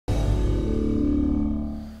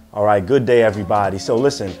All right, good day, everybody. So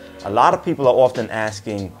listen, a lot of people are often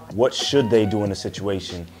asking, what should they do in a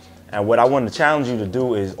situation? And what I want to challenge you to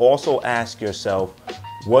do is also ask yourself,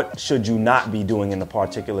 what should you not be doing in a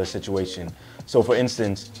particular situation? So for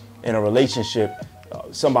instance, in a relationship,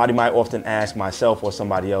 somebody might often ask myself or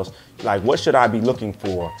somebody else, like, what should I be looking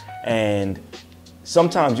for? And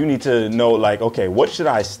sometimes you need to know, like, okay, what should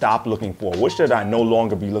I stop looking for? What should I no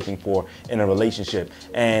longer be looking for in a relationship?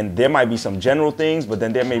 And there might be some general things, but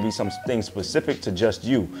then there may be some things specific to just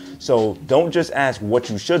you. So don't just ask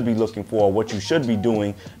what you should be looking for, what you should be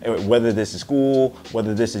doing, whether this is school,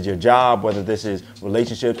 whether this is your job, whether this is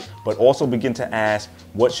relationships, but also begin to ask,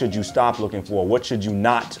 what should you stop looking for? What should you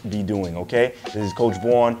not be doing, okay? This is Coach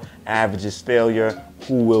Vaughn, Average is Failure.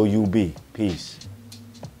 Who will you be? Peace.